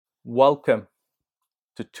Welcome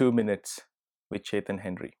to 2 Minutes with Chetan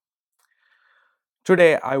Henry.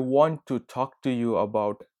 Today, I want to talk to you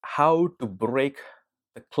about how to break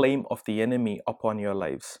the claim of the enemy upon your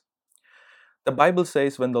lives. The Bible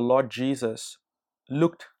says when the Lord Jesus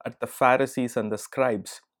looked at the Pharisees and the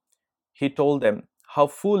scribes, he told them, "How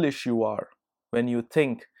foolish you are when you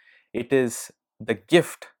think it is the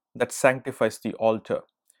gift that sanctifies the altar."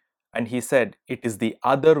 And he said, "It is the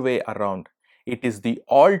other way around. It is the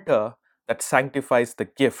altar that sanctifies the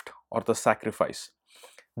gift or the sacrifice."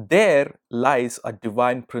 There lies a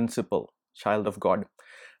divine principle, child of God.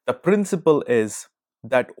 The principle is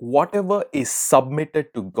that whatever is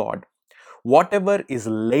submitted to God, whatever is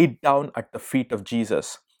laid down at the feet of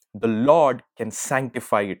Jesus, the Lord can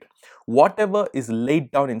sanctify it. Whatever is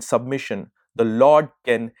laid down in submission, the Lord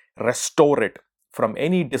can restore it from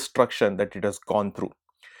any destruction that it has gone through.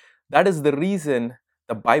 That is the reason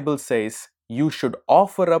the Bible says you should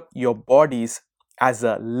offer up your bodies as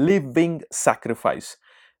a living sacrifice,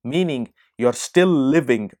 meaning you're still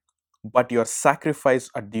living, but you're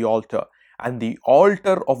sacrificed at the altar, and the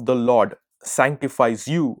altar of the Lord sanctifies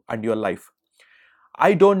you and your life.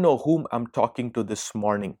 I don't know whom I'm talking to this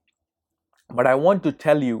morning, but I want to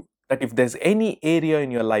tell you that if there's any area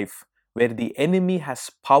in your life where the enemy has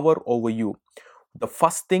power over you, the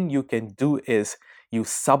first thing you can do is you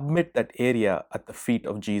submit that area at the feet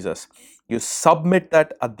of Jesus. You submit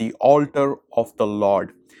that at the altar of the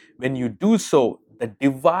Lord. When you do so, the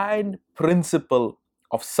divine principle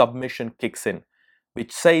of submission kicks in,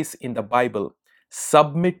 which says in the Bible,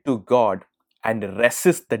 "Submit to God and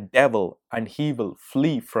resist the devil, and he will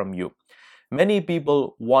flee from you." Many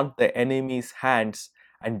people want the enemy's hands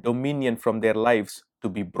and dominion from their lives to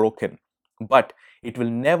be broken. But it will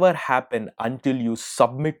never happen until you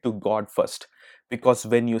submit to God first. Because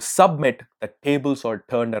when you submit, the tables are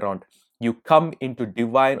turned around. You come into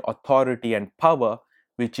divine authority and power,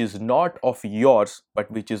 which is not of yours,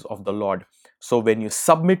 but which is of the Lord. So when you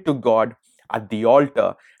submit to God at the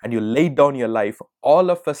altar and you lay down your life, all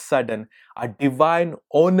of a sudden, a divine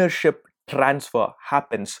ownership transfer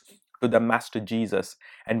happens to the Master Jesus.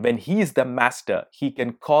 And when He is the Master, He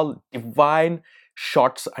can call divine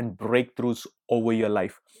shots and breakthroughs over your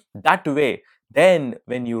life. That way, then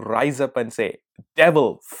when you rise up and say,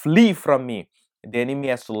 "Devil, flee from me," the enemy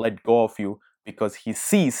has to let go of you because he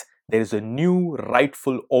sees there is a new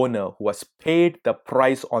rightful owner who has paid the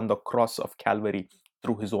price on the cross of Calvary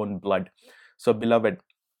through his own blood. So, beloved,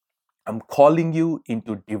 I'm calling you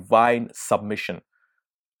into divine submission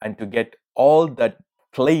and to get all the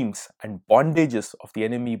claims and bondages of the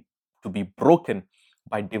enemy to be broken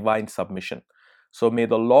by divine submission. So may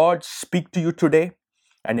the Lord speak to you today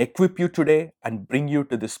and equip you today and bring you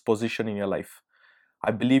to this position in your life.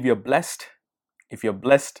 I believe you're blessed. If you're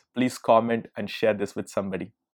blessed, please comment and share this with somebody.